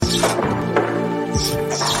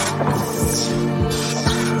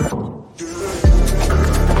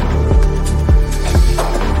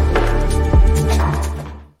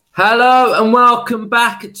Hello and welcome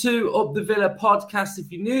back to Up the Villa podcast.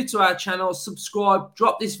 If you're new to our channel, subscribe,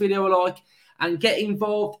 drop this video a like and get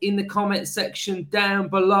involved in the comment section down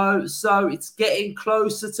below. So it's getting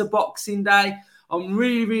closer to Boxing Day. I'm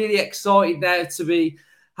really excited now to be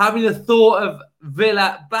having the thought of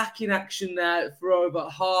Villa back in action now for over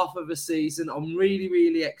half of a season. I'm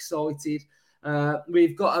really excited.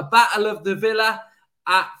 We've got a battle of the Villa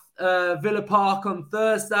at Villa Park on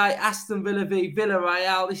Thursday, Aston Villa v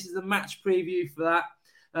Villarreal. This is the match preview for that.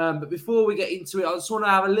 But before we get into it, I just want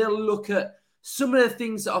to have a little look at some of the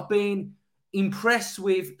things that I've been impressed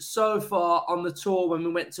with so far on the tour when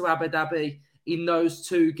we went to Abu Dhabi in those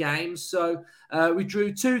two games. So we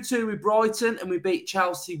drew 2-2 with Brighton and we beat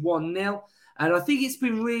Chelsea 1-0. And I think it's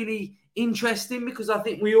been really interesting because I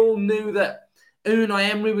think we all knew that Unai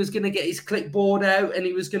Emery was going to get his clipboard out and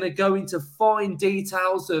he was going to go into fine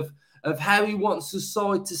details of how he wants the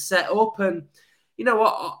side to set up. And, you know,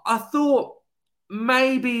 I thought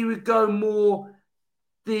maybe he would go more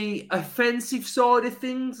the offensive side of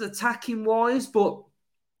things, attacking-wise. But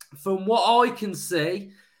from what I can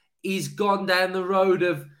see, he's gone down the road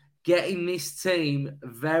of getting this team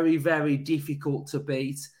very difficult to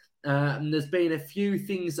beat. And there's been a few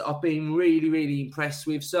things that I've been really impressed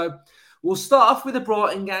with. So we'll start off with the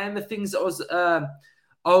Brighton game, the things that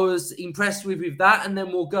I was impressed with that, and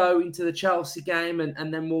then we'll go into the Chelsea game,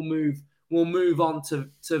 and then we'll move on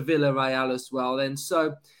to Villarreal as well. Then,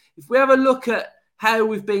 so if we have a look at how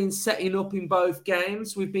we've been setting up in both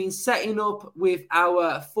games, we've been setting up with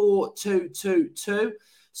our 4-2-2-2.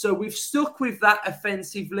 So we've stuck with that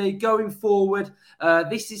offensively going forward.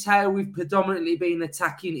 This is how we've predominantly been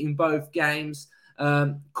attacking in both games.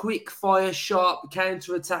 Quick fire, sharp,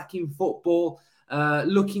 counter-attacking football,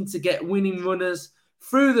 looking to get winning runners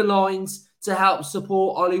through the lines to help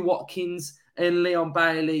support Ollie Watkins and Leon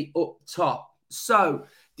Bailey up top. So,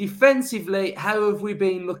 defensively, how have we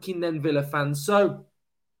been looking then, Villa fans? So,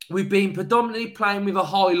 we've been predominantly playing with a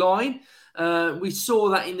high line. We saw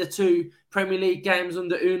that in the two Premier League games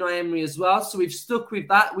under Unai Emery as well. So, we've stuck with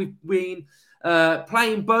that. We've been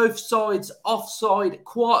playing both sides offside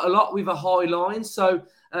quite a lot with a high line. So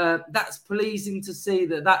that's pleasing to see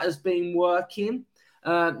that has been working.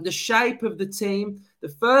 The shape of the team, the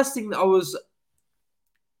first thing that I was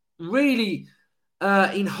really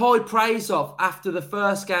in high praise of after the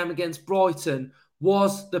first game against Brighton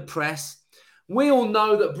was the press. We all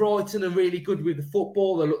know that Brighton are really good with the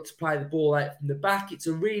football. They look to play the ball out from the back. It's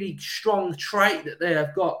a really strong trait that they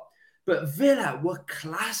have got. But Villa were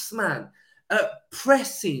class, man, at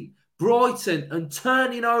pressing Brighton and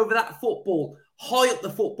turning over that football high up the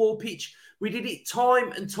football pitch. We did it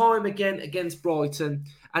time and time again against Brighton,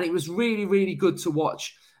 and it was really good to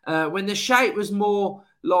watch. When the shape was more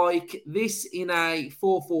like this in a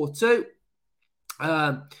 4-4-2,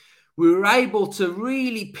 we were able to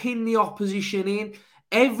really pin the opposition in.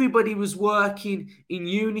 Everybody was working in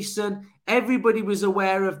unison. Everybody was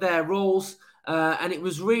aware of their roles, and it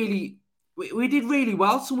was really... We did really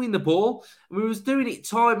well to win the ball. We was doing it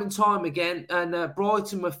time and time again, and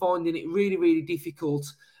Brighton were finding it really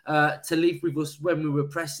difficult to live with us when we were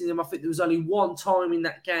pressing them. I think there was only one time in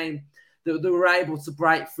that game that they were able to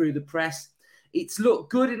break through the press. It's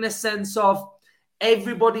looked good in the sense of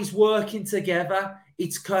everybody's working together.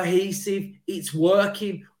 It's cohesive. It's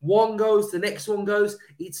working. One goes, the next one goes.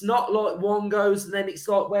 It's not like one goes and then it's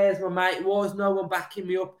like, where's my mate? Why is no one backing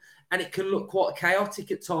me up? And it can look quite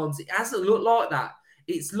chaotic at times. It hasn't looked like that.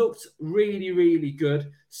 It's looked really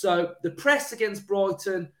good. So the press against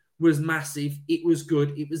Brighton was massive. It was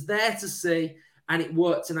good. It was there to see, and it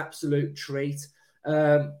worked an absolute treat.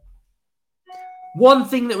 One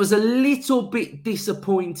thing that was a little bit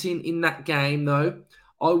disappointing in that game, though,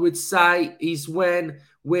 I would say, is when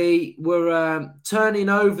we were turning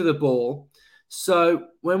over the ball. So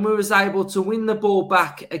when we was able to win the ball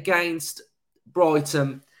back against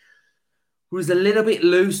Brighton, was a little bit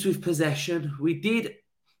loose with possession. We did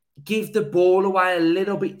give the ball away a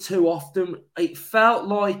little bit too often. It felt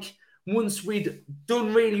like once we'd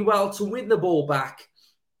done really well to win the ball back,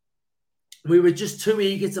 we were just too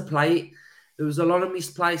eager to play it. There was a lot of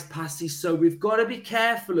misplaced passes. So we've got to be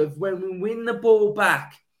careful of when we win the ball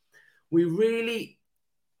back, we really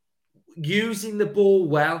using the ball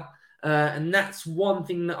well. And that's one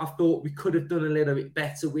thing that I thought we could have done a little bit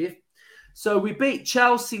better with. So we beat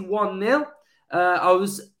Chelsea 1-0. I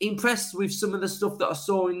was impressed with some of the stuff that I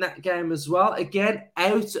saw in that game as well. Again,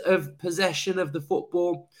 out of possession of the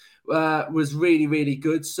football was really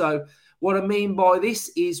good. So what I mean by this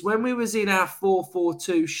is when we was in our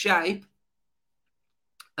 4-4-2 shape,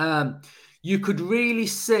 you could really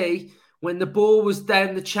see when the ball was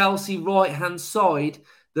down the Chelsea right-hand side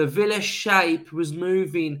the Villa shape was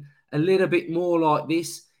moving a little bit more like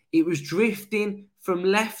this. It was drifting from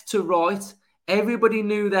left to right. Everybody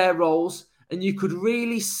knew their roles, and you could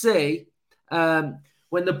really see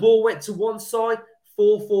when the ball went to one side,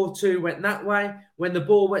 4-4-2 went that way. When the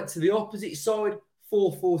ball went to the opposite side,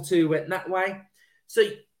 4-4-2 went that way. So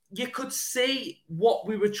you could see what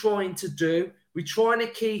we were trying to do. We're trying to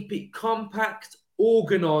keep it compact,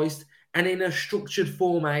 organised, and in a structured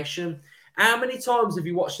formation. How many times have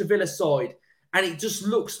you watched the Villa side and it just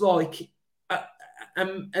looks like a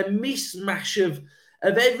mismatch of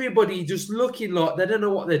everybody just looking like they don't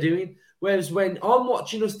know what they're doing? Whereas when I'm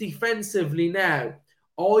watching us defensively now,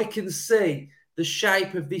 I can see the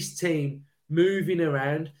shape of this team moving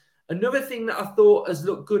around. Another thing that I thought has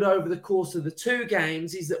looked good over the course of the two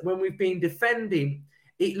games is that when we've been defending,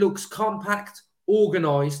 it looks compact,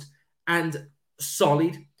 organised, and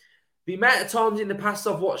solid. The amount of times in the past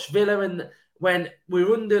I've watched Villa and when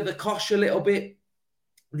we're under the cosh a little bit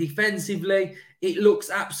defensively, it looks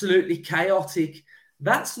absolutely chaotic.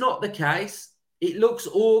 That's not the case. It looks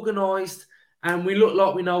organised and we look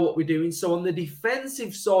like we know what we're doing. So on the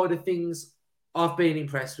defensive side of things, I've been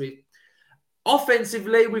impressed with.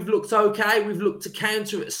 Offensively, we've looked okay. We've looked to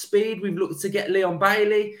counter at speed. We've looked to get Leon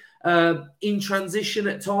Bailey in transition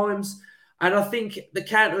at times. And I think the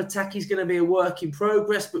counter-attack is going to be a work in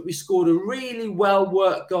progress, but we scored a really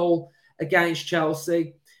well-worked goal against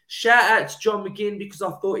Chelsea. Shout out to John McGinn because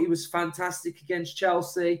I thought he was fantastic against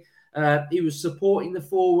Chelsea. He was supporting the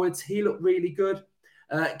forwards. He looked really good.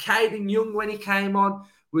 Caden Young, when he came on,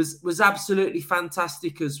 was absolutely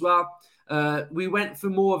fantastic as well. We went for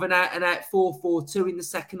more of an out-and-out 4-4-2 in the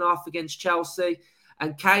second half against Chelsea.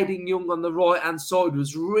 And Caden Young on the right-hand side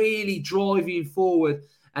was really driving forward.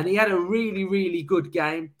 And he had a really, really good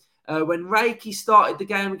game. When Reiki started the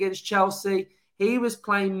game against Chelsea, he was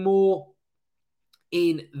playing more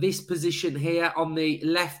in this position here on the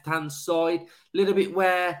left-hand side, a little bit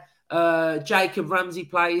where Jacob Ramsey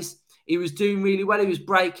plays. He was doing really well. He was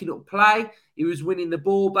breaking up play. He was winning the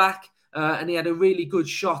ball back. And he had a really good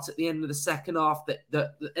shot at the end of the second half,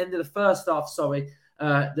 the end of the first half,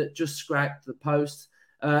 that just scraped the post.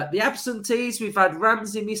 The absentees, we've had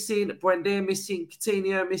Ramsey missing, Buendia missing,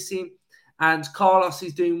 Coutinho missing, and Carlos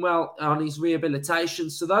is doing well on his rehabilitation.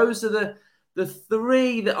 So those are the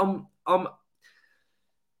three that I'm a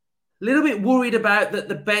little bit worried about, that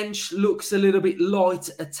the bench looks a little bit light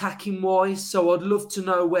attacking-wise. So I'd love to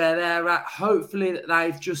know where they're at. Hopefully that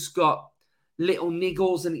they've just got little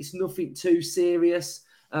niggles and it's nothing too serious.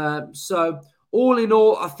 So all in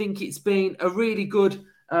all, I think it's been a really good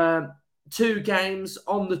 2 games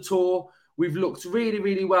on the tour. We've looked really,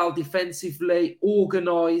 really well defensively,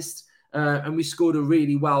 organised, and we scored a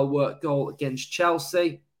really well-worked goal against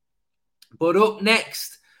Chelsea. But up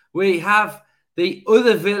next, we have the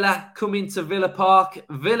other Villa coming to Villa Park.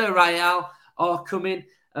 Villarreal are coming,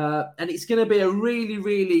 and it's going to be a really,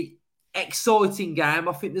 really exciting game.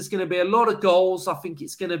 I think there's going to be a lot of goals. I think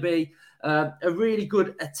it's going to be a really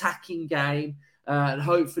good attacking game. And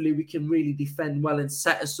hopefully we can really defend well and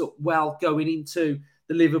set us up well going into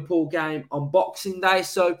the Liverpool game on Boxing Day.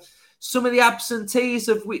 So some of the absentees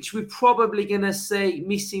of which we're probably going to see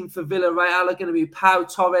missing for Villarreal are going to be Pau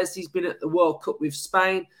Torres. He's been at the World Cup with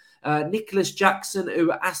Spain. Nicholas Jackson,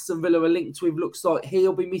 who Aston Villa are linked with, looks like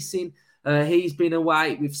he'll be missing. He's been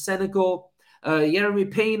away with Senegal. Jeremy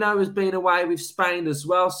Pino has been away with Spain as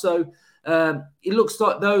well. So it looks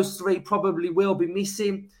like those 3 probably will be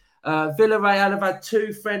missing. Villarreal have had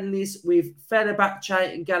 2 friendlies with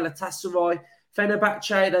Fenerbahce and Galatasaray.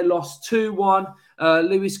 Fenerbahce, they lost 2-1.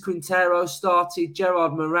 Luis Quintero started.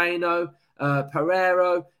 Gerard Moreno,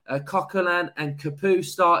 Pereiro, Coquelin and Capu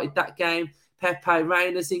started that game. Pepe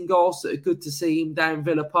Reina's in goal, so it's good to see him down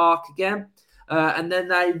Villa Park again. And then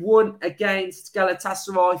they won against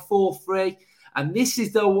Galatasaray 4-3. And this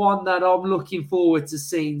is the one that I'm looking forward to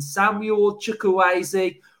seeing. Samuel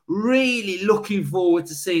Chukwueze, really looking forward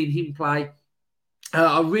to seeing him play.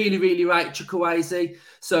 I really, really rate Chukwueze.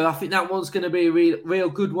 So I think that one's going to be a real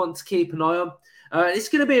good one to keep an eye on. It's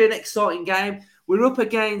going to be an exciting game. We're up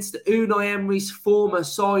against Unai Emery's former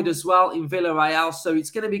side as well in Villarreal. So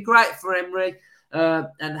it's going to be great for Emery.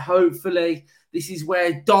 And hopefully this is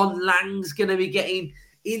where Don Lang's going to be getting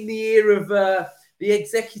in the ear of the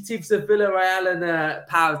executives of Villarreal, and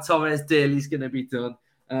Pau Torres deal is going to be done.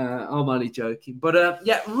 I'm only joking. But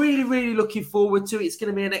yeah, really, really looking forward to it. It's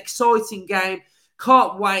going to be an exciting game.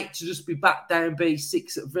 Can't wait to just be back down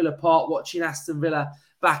B6 at Villa Park watching Aston Villa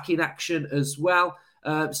back in action as well.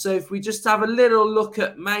 So if we just have a little look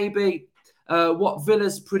at maybe what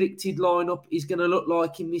Villa's predicted lineup is going to look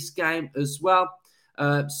like in this game as well.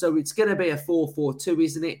 So it's going to be a 4-4-2,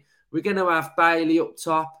 isn't it? We're going to have Bailey up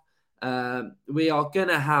top. We are going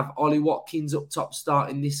to have Ollie Watkins up top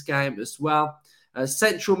starting this game as well.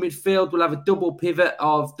 Central midfield, we'll have a double pivot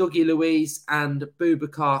of Dougie Luiz and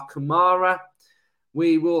Boubacar Kamara.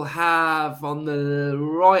 We will have on the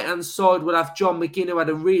right-hand side, we'll have John McGinn, who had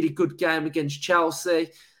a really good game against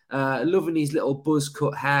Chelsea. Loving his little buzz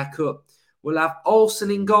cut haircut. We'll have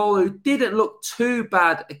Olsen in goal, who didn't look too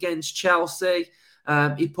bad against Chelsea.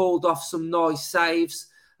 He pulled off some nice saves.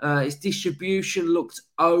 His distribution looked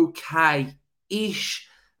okay-ish.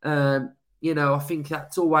 I think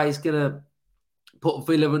that's always going to put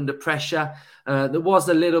Villa under pressure. There was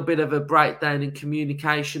a little bit of a breakdown in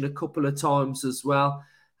communication a couple of times as well.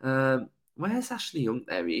 Where's Ashley Young?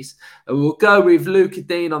 There he is. We'll go with Luca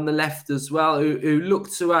Dean on the left as well, who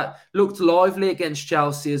looked lively against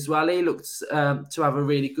Chelsea as well. He looked to have a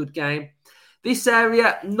really good game. This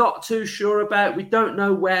area, not too sure about. We don't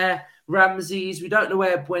know where Ramsey is. We don't know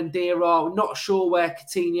where Buendia are. We're not sure where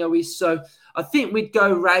Coutinho is. So I think we'd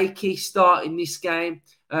go Reiki starting this game.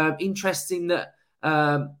 Interesting that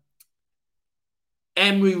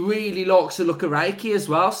Emery really likes to look at Reiki as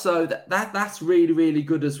well. So that's really, really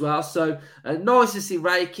good as well. So nice to see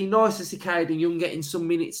Reiki. Nice to see Caden Young getting some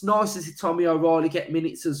minutes. Nice to see Tommy O'Reilly get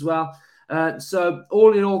minutes as well. So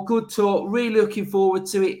all in all, good talk. Really looking forward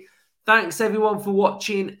to it. Thanks everyone for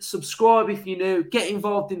watching. Subscribe if you're new. Get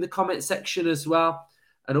involved in the comment section as well.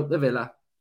 And up the Villa.